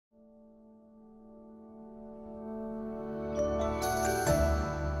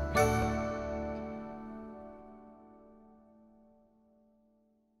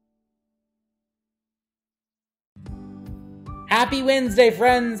Happy Wednesday,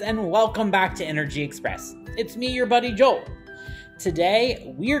 friends, and welcome back to Energy Express. It's me, your buddy Joel.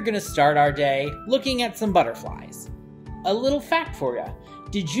 Today, we're going to start our day looking at some butterflies. A little fact for you.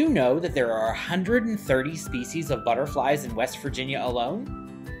 Did you know that there are 130 species of butterflies in West Virginia alone?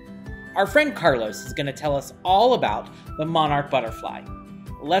 Our friend Carlos is going to tell us all about the monarch butterfly.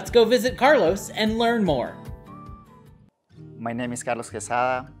 Let's go visit Carlos and learn more. My name is Carlos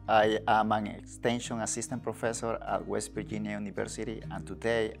Quesada. I am an Extension Assistant Professor at West Virginia University, and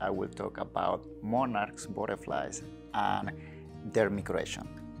today I will talk about monarchs, butterflies, and their migration.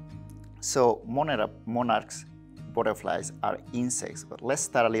 So monarchs, butterflies are insects, but let's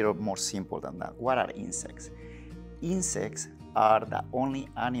start a little more simple than that. What are insects? Insects are the only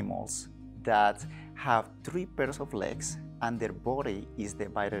animals that have 3 pairs of legs and their body is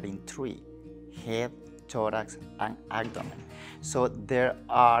divided in 3: head, thorax, and abdomen. So there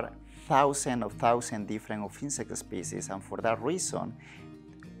are thousands different insect species, and for that reason,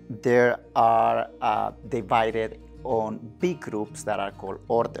 they are divided on big groups that are called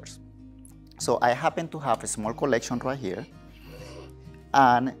orders. So I happen to have a small collection right here,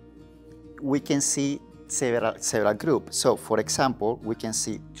 and we can see several groups. So for example, we can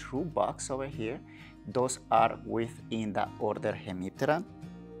see 2 bugs over here. Those are within the order Hemiptera.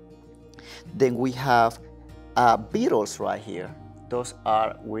 Then we have beetles right here. Those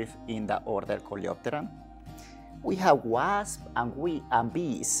are within the order Coleoptera. We have wasps and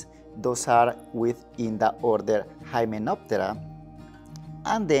bees. Those are within the order Hymenoptera.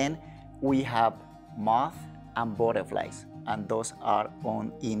 And then we have moths and butterflies, and those are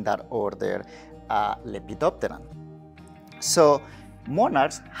in that order Lepidoptera. So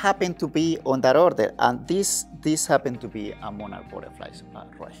monarchs happen to be on that order, and this happen to be a monarch butterflies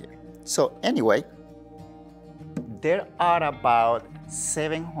right here. So anyway, there are about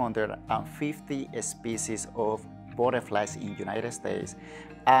 750 species of butterflies in the United States,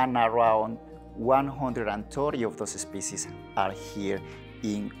 and around 130 of those species are here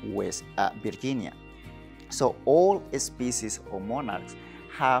in West Virginia. So all species of monarchs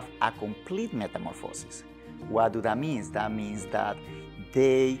have a complete metamorphosis. What do that mean? That means that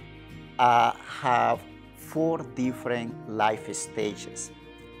they have 4 different life stages: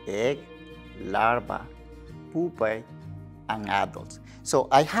 egg, larva, pupae, and adults. So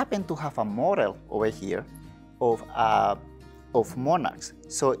I happen to have a model over here of monarchs.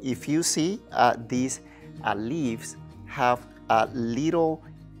 So if you see these leaves have little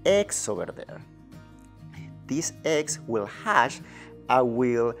eggs over there. These eggs will hatch and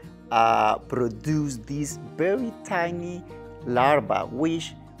will produce these very tiny larvae,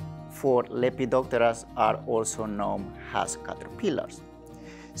 which for Lepidopteras are also known as caterpillars.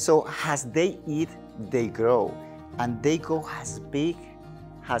 So as they eat, they grow, and they go as big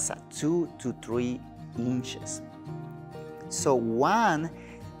as 2 to 3 inches. So once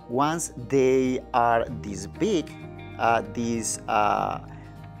they are this big, these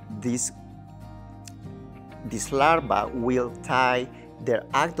larvae will tie their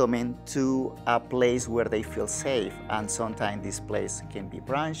abdomen to a place where they feel safe, and sometimes this place can be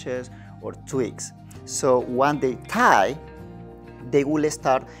branches or twigs. So when they tie, they will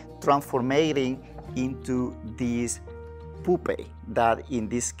start transforming into these pupae that in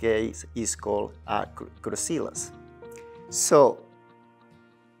this case is called chrysalis. So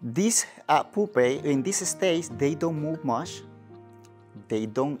these pupae in this stage, they don't move much, they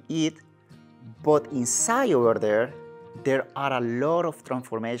don't eat, but inside over there are a lot of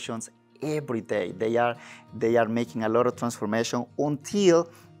transformations every day. They are making a lot of transformation until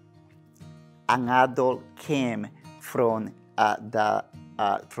an adult came from the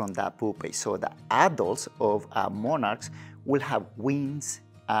pupae. So the adults of monarchs will have wings.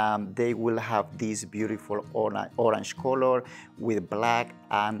 They will have this beautiful orange color with black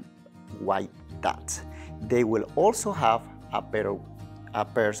and white dots. They will also have a pair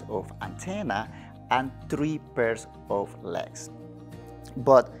of antennae and 3 pairs of legs.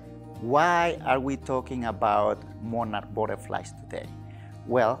 But why are we talking about monarch butterflies today?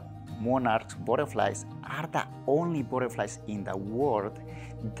 Well, monarch butterflies are the only butterflies in the world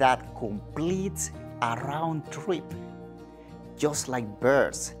that completes a round trip, just like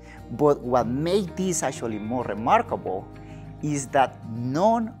birds. But what makes this actually more remarkable is that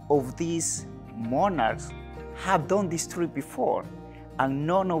none of these monarchs have done this trip before, and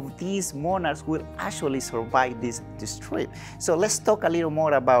none of these monarchs will actually survive this trip. So let's talk a little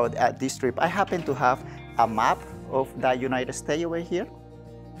more about this trip. I happen to have a map of the United States over here.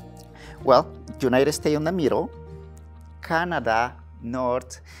 Well, United States in the middle, Canada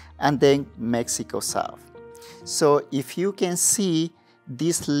north, and then Mexico south. So if you can see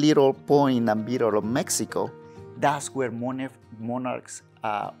this little point in the middle of Mexico, that's where monarchs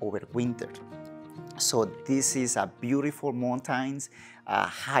overwinter. So this is a beautiful mountains,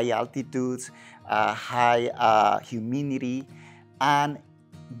 high altitudes, high humidity, and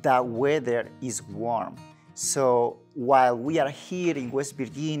the weather is warm. So while we are here in West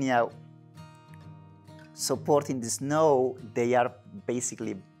Virginia supporting the snow, they are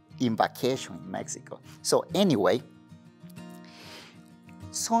basically in vacation in Mexico. So anyway,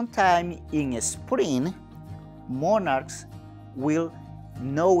 sometime in spring, monarchs will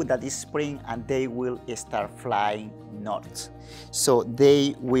know that it's spring and they will start flying north. So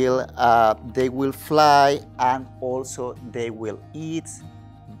they will fly, and also they will eat,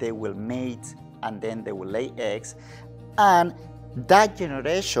 they will mate, and then they will lay eggs. And that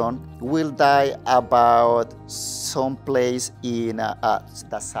generation will die about someplace in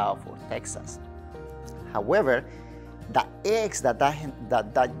the south or Texas. However, the eggs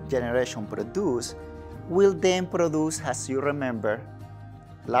that generation produce will then produce, as you remember,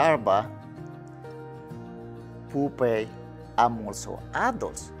 larvae, pupae, and also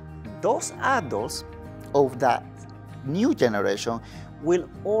adults. Those adults of that new generation will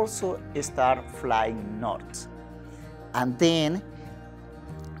also start flying north. And then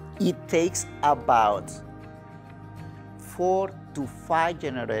it takes about 4 to 5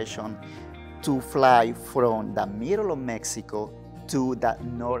 generations to fly from the middle of Mexico to the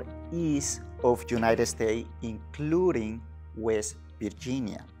northeast of United States, including West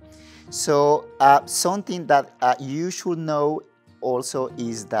Virginia. So something that you should know also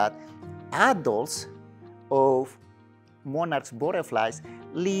is that adults of monarch butterflies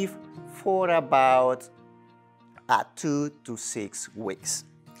live for about 2 to 6 weeks.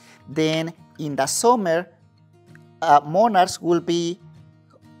 Then in the summer, monarchs will be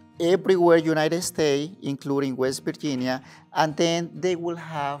everywhere United States, including West Virginia, and then they will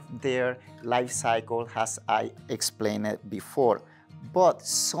have their life cycle as I explained it before. But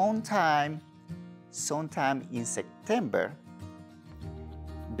sometime in September,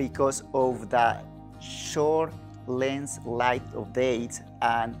 because of the short length light of days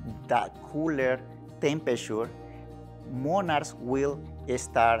and the cooler temperature, monarchs will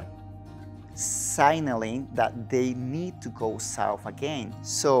start signaling that they need to go south again.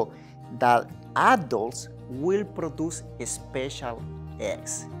 So the adults will produce special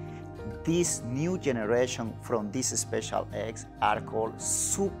eggs. This new generation from these special eggs are called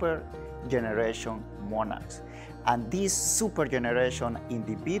super generation monarchs. And these super generation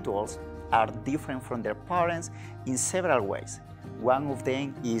individuals are different from their parents in several ways. One of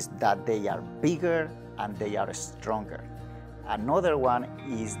them is that they are bigger and they are stronger. Another one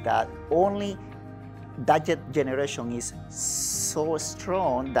is that only that generation is so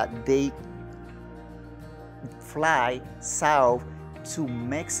strong that they fly south to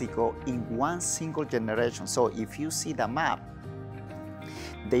Mexico in one single generation. So if you see the map,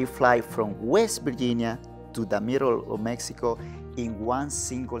 they fly from West Virginia to the middle of Mexico in one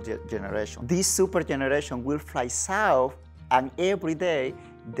single generation. This super generation will fly south, and every day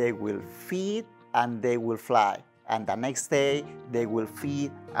they will feed and they will fly. And the next day they will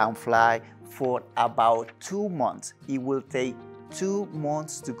feed and fly for about 2 months. It will take 2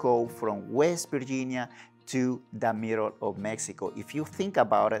 months to go from West Virginia to the middle of Mexico. If you think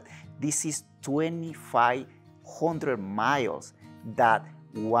about it, this is 2,500 miles that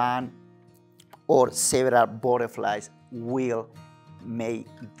one or several butterflies will make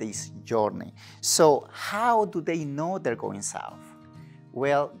this journey. So how do they know they're going south?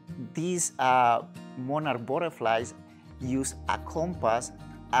 Well, these monarch butterflies use a compass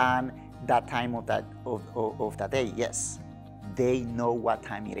and the time of the day. Yes, they know what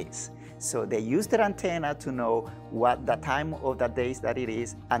time it is. So they use their antenna to know what the time of the day that it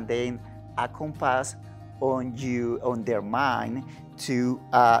is, and then a compass on their mind to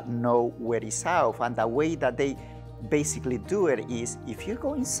know where is south. And the way that they basically do it is, if you're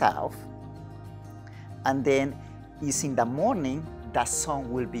going south and then it's in the morning, the sun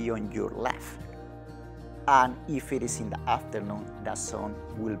will be on your left. And if it is in the afternoon, the sun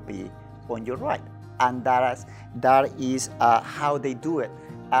will be on your right. And that is how they do it.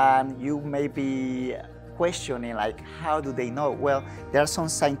 And you may be questioning, like, how do they know? Well, there are some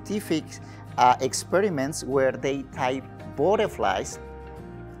scientific experiments where they tie butterflies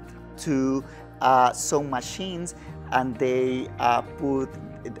to some machines, and they put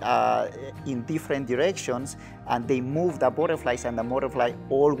in different directions, and they move the butterflies, and the butterfly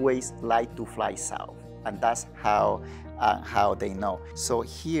always like to fly south. And that's how they know. So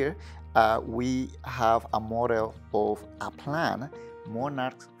here we have a model of a plant.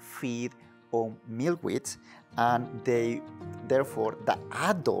 Monarchs feed on milkweed, and therefore the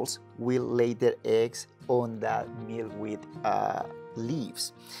adults will lay their eggs on the milkweed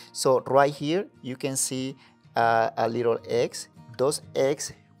leaves. So right here you can see a little eggs. Those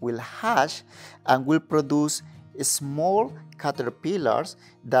eggs will hatch and will produce small caterpillars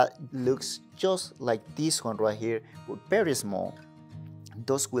that looks just like this one right here, but very small.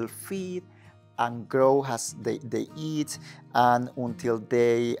 Those will feed and grow as they eat, and until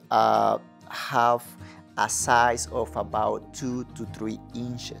they have a size of about 2 to 3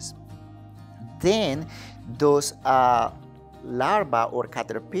 inches. Then those larvae or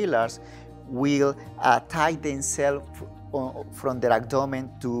caterpillars will tie themselves from their abdomen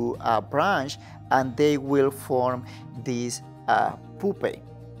to a branch, and they will form this pupae.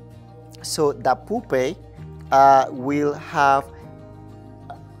 So the pupae will have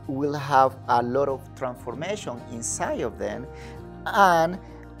a lot of transformation inside of them, and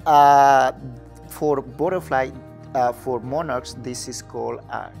for butterfly, for monarchs, this is called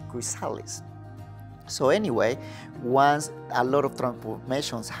chrysalis. So anyway, once a lot of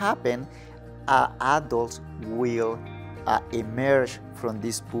transformations happen, adults will emerge from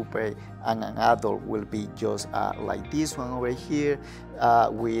this pupae, and an adult will be just like this one over here,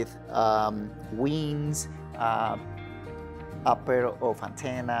 with wings, a pair of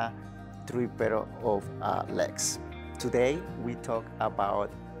antennae, 3 pairs of legs. Today we talk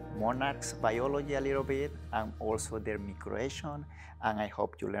about monarchs biology a little bit, and also their migration, and I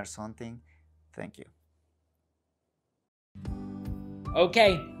hope you learned something. Thank you.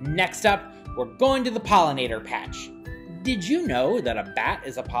 Okay, next up, we're going to the pollinator patch. Did you know that a bat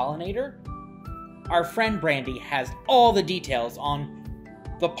is a pollinator? Our friend Brandy has all the details on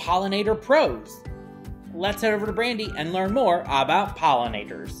the pollinator pros. Let's head over to Brandy and learn more about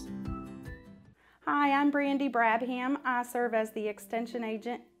pollinators. Hi, I'm Brandy Brabham. I serve as the Extension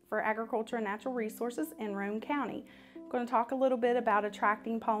Agent for Agriculture and Natural Resources in Roane County. I'm going to talk a little bit about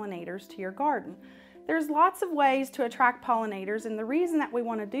attracting pollinators to your garden. There's lots of ways to attract pollinators, and the reason that we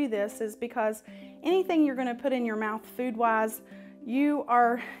want to do this is because anything you're going to put in your mouth food-wise, you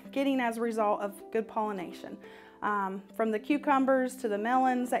are getting as a result of good pollination. From the cucumbers to the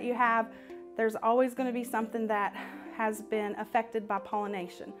melons that you have, there's always going to be something that has been affected by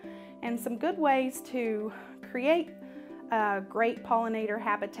pollination. And some good ways to create a great pollinator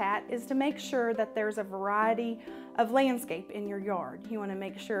habitat is to make sure that there's a variety of landscape in your yard. You want to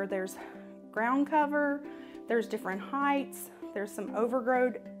make sure there's ground cover, there's different heights, there's some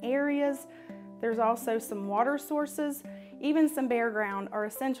overgrown areas, there's also some water sources, even some bare ground are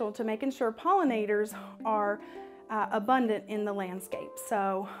essential to making sure pollinators are abundant in the landscape.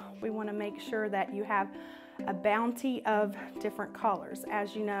 So we want to make sure that you have a bounty of different colors.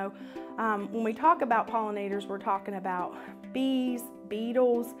 As you know, when we talk about pollinators, we're talking about bees,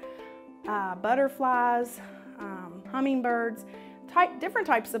 beetles, butterflies, hummingbirds, different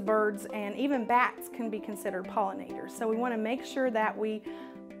types of birds, and even bats can be considered pollinators. So we want to make sure that we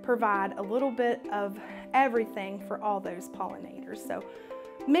provide a little bit of everything for all those pollinators. So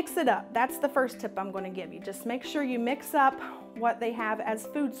mix it up. That's the first tip I'm going to give you. Just make sure you mix up what they have as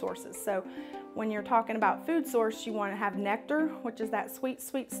food sources. So when you're talking about food source, you want to have nectar, which is that sweet,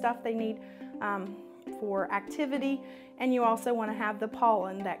 sweet stuff they need for activity. And you also want to have the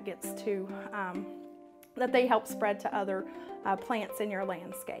pollen that gets to, that they help spread to other plants in your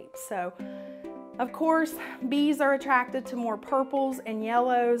landscape. So of course, bees are attracted to more purples and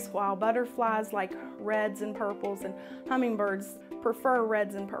yellows, while butterflies like reds and purples, and hummingbirds prefer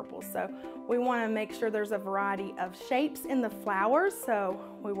reds and purples. So we want to make sure there's a variety of shapes in the flowers. So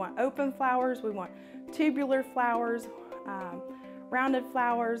we want open flowers, we want tubular flowers, rounded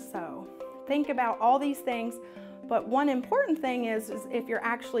flowers. So think about all these things. But one important thing is if you're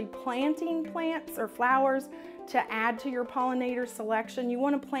actually planting plants or flowers to add to your pollinator selection, you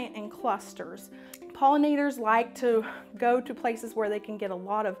want to plant in clusters. Pollinators like to go to places where they can get a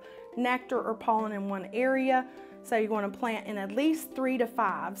lot of nectar or pollen in one area. So you want to plant in at least 3 to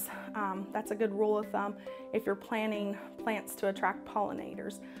 5s. That's a good rule of thumb if you're planting plants to attract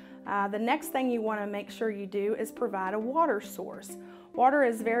pollinators. The next thing you want to make sure you do is provide a water source. Water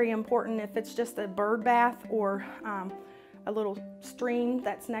is very important if it's just a bird bath or a little stream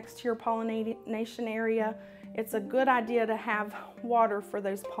that's next to your pollination area. It's a good idea to have water for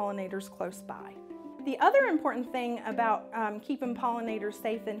those pollinators close by. The other important thing about keeping pollinators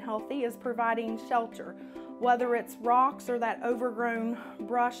safe and healthy is providing shelter. Whether it's rocks or that overgrown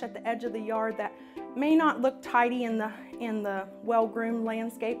brush at the edge of the yard that may not look tidy in the well-groomed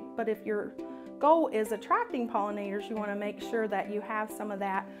landscape, but if you're goal is attracting pollinators, you want to make sure that you have some of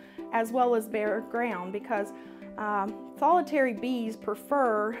that as well as bare ground, because solitary bees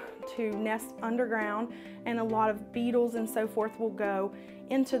prefer to nest underground, and a lot of beetles and so forth will go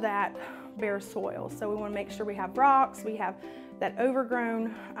into that bare soil. So we want to make sure we have rocks, we have that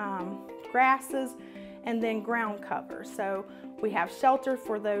overgrown grasses, and then ground cover. So we have shelter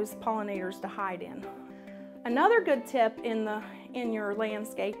for those pollinators to hide in. Another good tip in your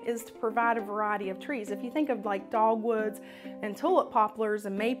landscape is to provide a variety of trees. If you think of like dogwoods and tulip poplars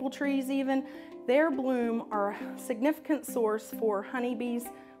and maple trees even, their bloom are a significant source for honeybees,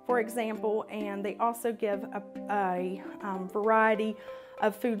 for example, and they also give a variety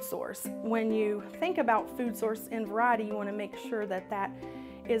of food source. When you think about food source and variety, you want to make sure that that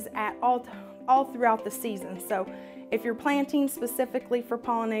is at all throughout the season. So if you're planting specifically for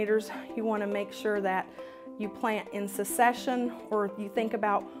pollinators, you want to make sure that you plant in succession, or you think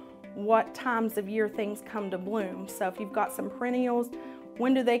about what times of year things come to bloom. So if you've got some perennials,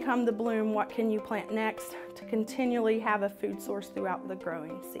 when do they come to bloom? What can you plant next to continually have a food source throughout the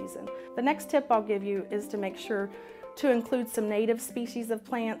growing season? The next tip I'll give you is to make sure to include some native species of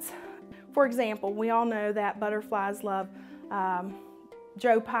plants. For example, we all know that butterflies love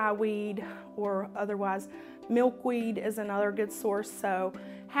Joe Pye weed, or otherwise milkweed is another good source. So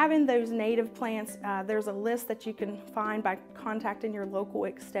having those native plants, there's a list that you can find by contacting your local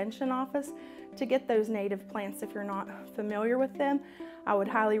extension office to get those native plants if you're not familiar with them. I would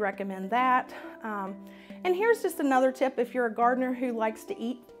highly recommend that. And here's just another tip: if you're a gardener who likes to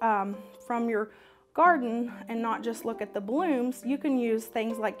eat from your garden and not just look at the blooms, you can use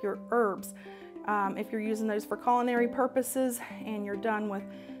things like your herbs. If you're using those for culinary purposes and you're done with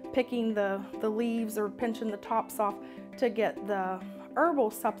picking the leaves or pinching the tops off to get the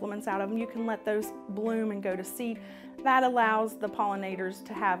herbal supplements out of them, you can let those bloom and go to seed. That allows the pollinators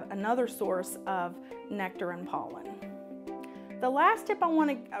to have another source of nectar and pollen. The last tip I want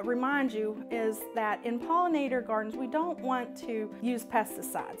to remind you is that in pollinator gardens, we don't want to use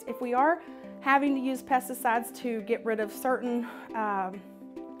pesticides. If we are having to use pesticides to get rid of certain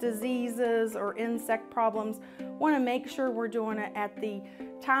diseases or insect problems, want to make sure we're doing it at the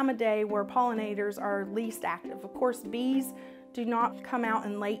time of day where pollinators are least active. Of course, bees do not come out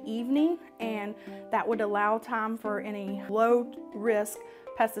in late evening, and that would allow time for any low risk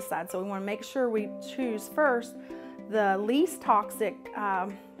pesticides. So we want to make sure we choose first the least toxic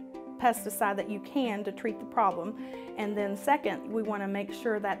pesticide that you can to treat the problem, and then second, we want to make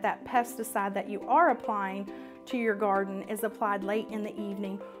sure that that pesticide that you are applying to your garden is applied late in the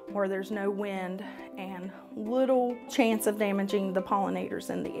evening where there's no wind and little chance of damaging the pollinators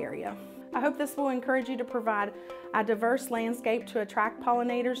in the area. I hope this will encourage you to provide a diverse landscape to attract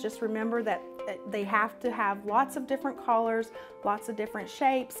pollinators. Just remember that they have to have lots of different colors, lots of different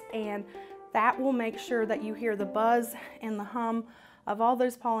shapes, and that will make sure that you hear the buzz and the hum of all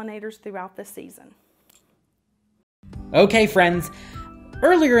those pollinators throughout the season. Okay, friends.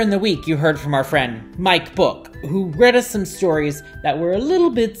 Earlier in the week, you heard from our friend Mike Book, who read us some stories that were a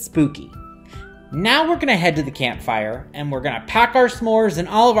little bit spooky. Now we're going to head to the campfire, and we're going to pack our s'mores and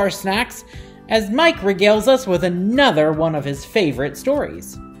all of our snacks as Mike regales us with another one of his favorite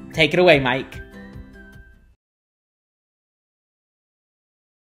stories. Take it away, Mike.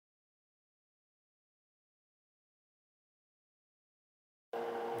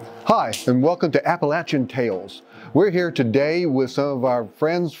 Hi, and welcome to Appalachian Tales. We're here today with some of our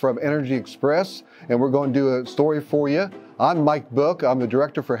friends from Energy Express, and we're going to do a story for you. I'm Mike Book. I'm the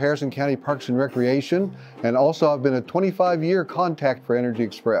Director for Harrison County Parks and Recreation, and also I've been a 25-year contact for Energy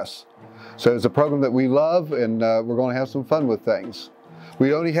Express. So it's a program that we love, and we're going to have some fun with things.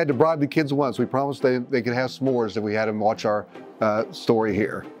 We only had to bribe the kids once. We promised they could have s'mores if we had them watch our story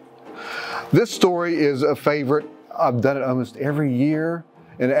here. This story is a favorite. I've done it almost every year.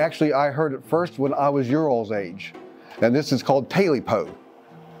 And actually, I heard it first when I was your all's age. And this is called Taily-Po.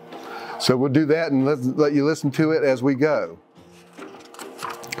 So we'll do that and let you listen to it as we go.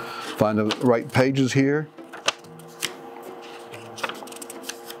 Find the right pages here.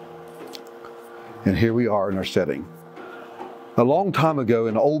 And here we are in our setting. A long time ago,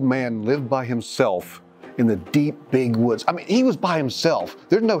 an old man lived by himself in the deep, big woods. I mean, he was by himself.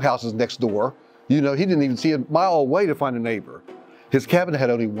 There's no houses next door. You know, he didn't even see a mile away to find a neighbor. His cabin had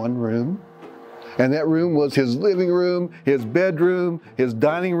only one room, and that room was his living room, his bedroom, his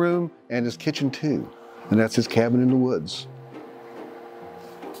dining room, and his kitchen too. And that's his cabin in the woods.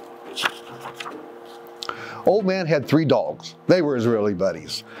 Old man had 3 dogs. They were his really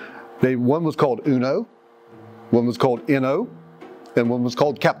buddies. One was called Uno, one was called Ino, and one was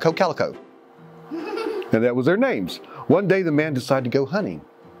called Calico. And that was their names. One day the man decided to go hunting.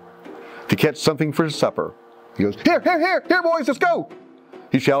 to catch something for supper. He goes, here, here, here, here boys, let's go.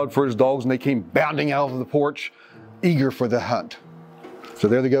 He shouted for his dogs and they came bounding out of the porch, eager for the hunt. So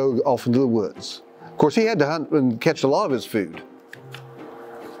there they go off into the woods. Of course, he had to hunt and catch a lot of his food.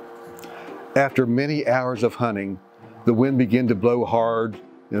 After many hours of hunting, the wind began to blow hard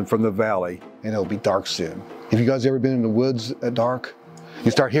and from the valley, and it'll be dark soon. Have you guys ever been in the woods at dark?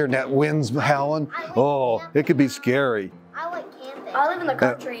 You start hearing that wind's howling. Oh, it could be scary. I like camping. I live in the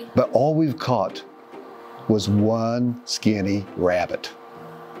country. But all we've caught was one skinny rabbit.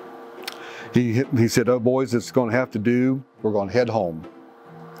 He said, oh boys, it's going to have to do. We're going to head home.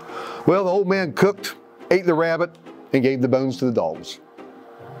 Well, the old man cooked, ate the rabbit, and gave the bones to the dogs.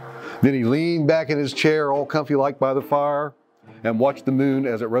 Then he leaned back in his chair, all comfy-like by the fire, and watched the moon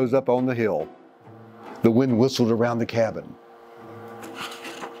as it rose up on the hill. The wind whistled around the cabin.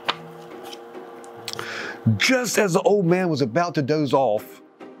 Just as the old man was about to doze off,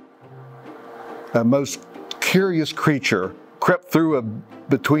 a most curious creature crept through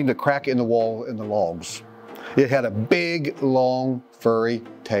between the crack in the wall and the logs. It had a big, long, furry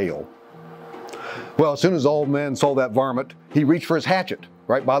tail. Well, as soon as the old man saw that varmint, he reached for his hatchet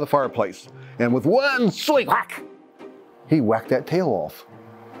right by the fireplace, and with one sweep, whack, he whacked that tail off.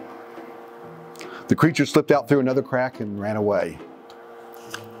 The creature slipped out through another crack and ran away.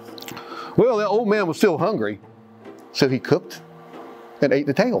 Well, that old man was still hungry, so he cooked and ate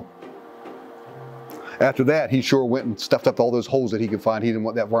the tail. After that, he sure went and stuffed up all those holes that he could find. He didn't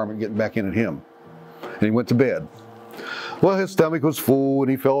want that varmint getting back in at him. And he went to bed. Well, his stomach was full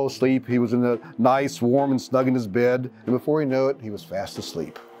and he fell asleep. He was in a nice, warm and snug in his bed. And before he knew it, he was fast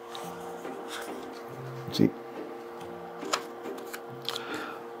asleep. See?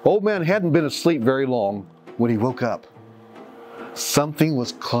 Old man hadn't been asleep very long when he woke up. Something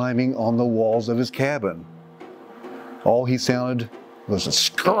was climbing on the walls of his cabin. All he sounded was a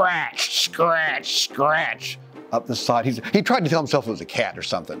scratch, scratch, scratch up the side. He tried to tell himself it was a cat or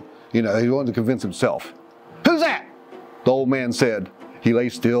something. You know, he wanted to convince himself. Who's that? The old man said. He lay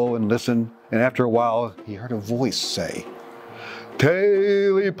still and listened, and after a while, he heard a voice say,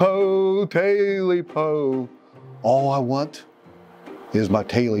 Taily-po, taily-po, all I want is my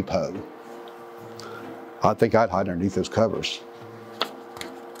taily-po. I think I'd hide underneath those covers.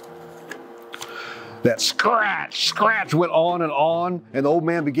 That scratch, scratch went on, and the old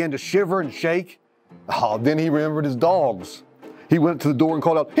man began to shiver and shake. Oh, then he remembered his dogs. He went to the door and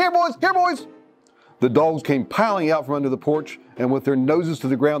called out, here boys, here boys. The dogs came piling out from under the porch, and with their noses to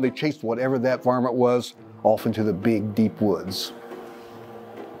the ground, they chased whatever that varmint was off into the big, deep woods.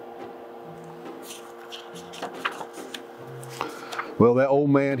 Well, that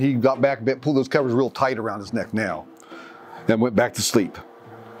old man, he got back, pulled those covers real tight around his neck now, and went back to sleep.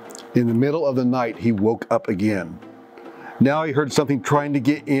 In the middle of the night, he woke up again. Now he heard something trying to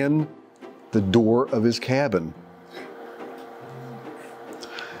get in the door of his cabin.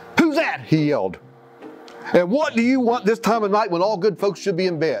 Who's that? He yelled. And what do you want this time of night when all good folks should be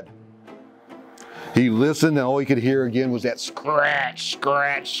in bed? He listened, and all he could hear again was that scratch,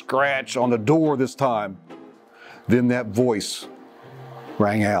 scratch, scratch on the door this time. Then that voice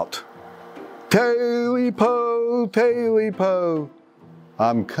rang out. Taily-po, taily-po,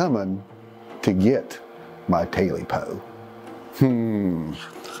 I'm coming to get my taily-po.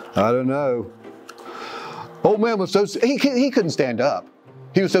 I don't know. Old man was so, he couldn't stand up.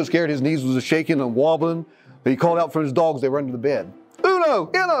 He was so scared his knees was shaking and wobbling. He called out for his dogs. They were under the bed. Uno,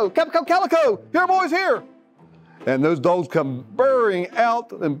 Uno, Calico, Calico, here boys, here. And those dogs come burring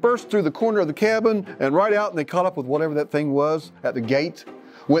out and burst through the corner of the cabin and right out, and they caught up with whatever that thing was at the gate,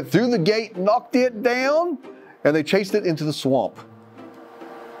 went through the gate, knocked it down, and they chased it into the swamp.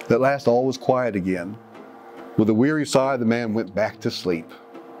 At last, all was quiet again. With a weary sigh, the man went back to sleep.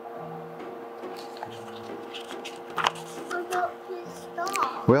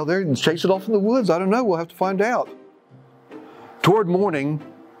 Well, they're chasing it off in the woods. I don't know. We'll have to find out. Toward morning,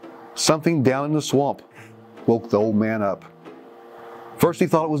 something down in the swamp woke the old man up. First, he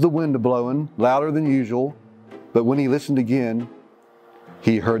thought it was the wind blowing, louder than usual. But when he listened again,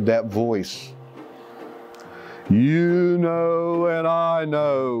 he heard that voice. You know and I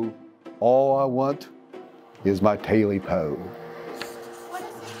know, all I want is my taily-po. What is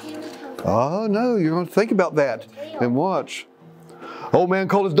a taily-po? Oh, no, you're going to think about that and watch. Old man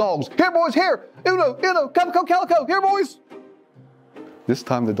called his dogs. Here, boys, here. Uno, Uno, Calico, Calico. Here, boys. This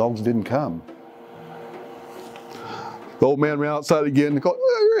time the dogs didn't come. The old man ran outside again and called,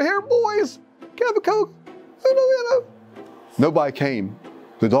 here, boys. Calico, Uno, Uno. Nobody came.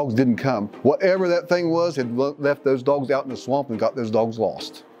 The dogs didn't come. Whatever that thing was had left those dogs out in the swamp and got those dogs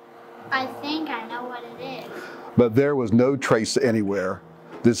lost. I think I know what it is. But there was no trace anywhere.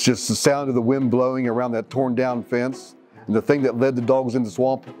 It's just the sound of the wind blowing around that torn down fence. And the thing that led the dogs in the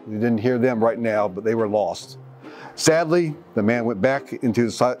swamp, you didn't hear them right now, but they were lost. Sadly, the man went back into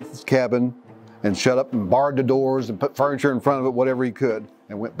his cabin and shut up and barred the doors and put furniture in front of it, whatever he could,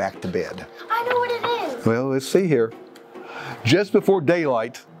 and went back to bed. I know what it is. Well, let's see here. Just before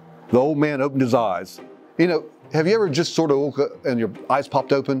daylight, the old man opened his eyes. You know, have you ever just sort of woke up and your eyes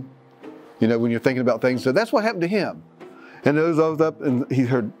popped open? You know, when you're thinking about things. So that's what happened to him. And those I was up and he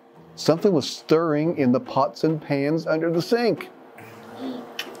heard something was stirring in the pots and pans under the sink.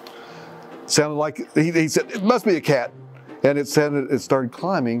 Sounded like, he said, it must be a cat. And it started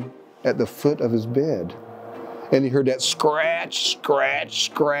climbing at the foot of his bed. And he heard that scratch, scratch,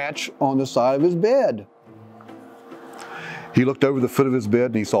 scratch on the side of his bed. He looked over the foot of his bed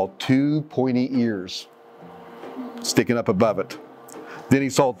and he saw 2 pointy ears sticking up above it. Then he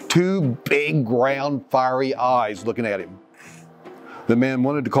saw 2 big, round, fiery eyes looking at him. The man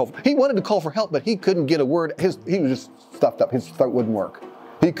wanted to call for help, but he couldn't get a word. He was just stuffed up. His throat wouldn't work.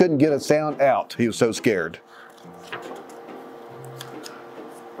 He couldn't get a sound out. He was so scared.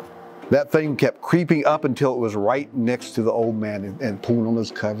 That thing kept creeping up until it was right next to the old man and pulling on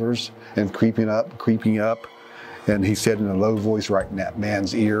those covers and creeping up, creeping up. And he said in a low voice right in that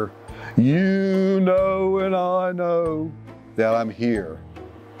man's ear, "You know and I know that I'm here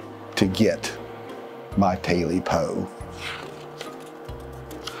to get my Taily Po."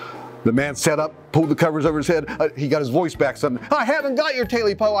 The man sat up, pulled the covers over his head. He got his voice back suddenly. "I haven't got your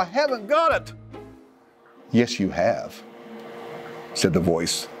Taily Po. I haven't got it." "Yes, you have," said the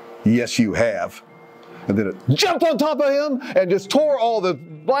voice. "Yes, you have." And then it jumped on top of him and just tore all the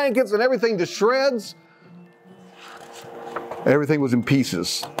blankets and everything to shreds. Everything was in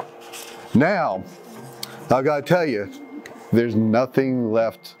pieces. Now, I've got to tell you, there's nothing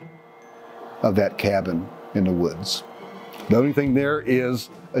left of that cabin in the woods. The only thing there is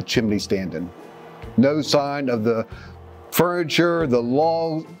a chimney standing. No sign of the furniture, the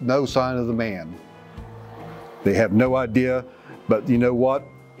logs, no sign of the man. They have no idea, but you know what?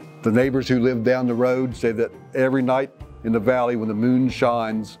 The neighbors who live down the road say that every night in the valley when the moon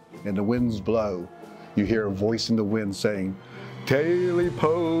shines and the winds blow, you hear a voice in the wind saying, "Taily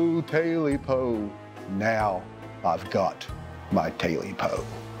Po, Taily Po, now I've got my Taily Po."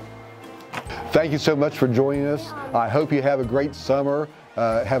 Thank you so much for joining us. I hope you have a great summer,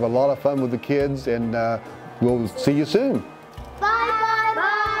 have a lot of fun with the kids, and we'll see you soon. Bye, bye,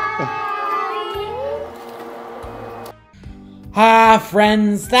 bye.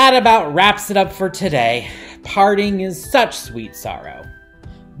 Friends, that about wraps it up for today. Parting is such sweet sorrow.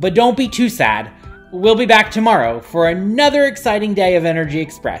 But don't be too sad. We'll be back tomorrow for another exciting day of Energy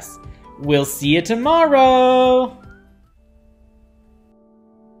Express. We'll see you tomorrow!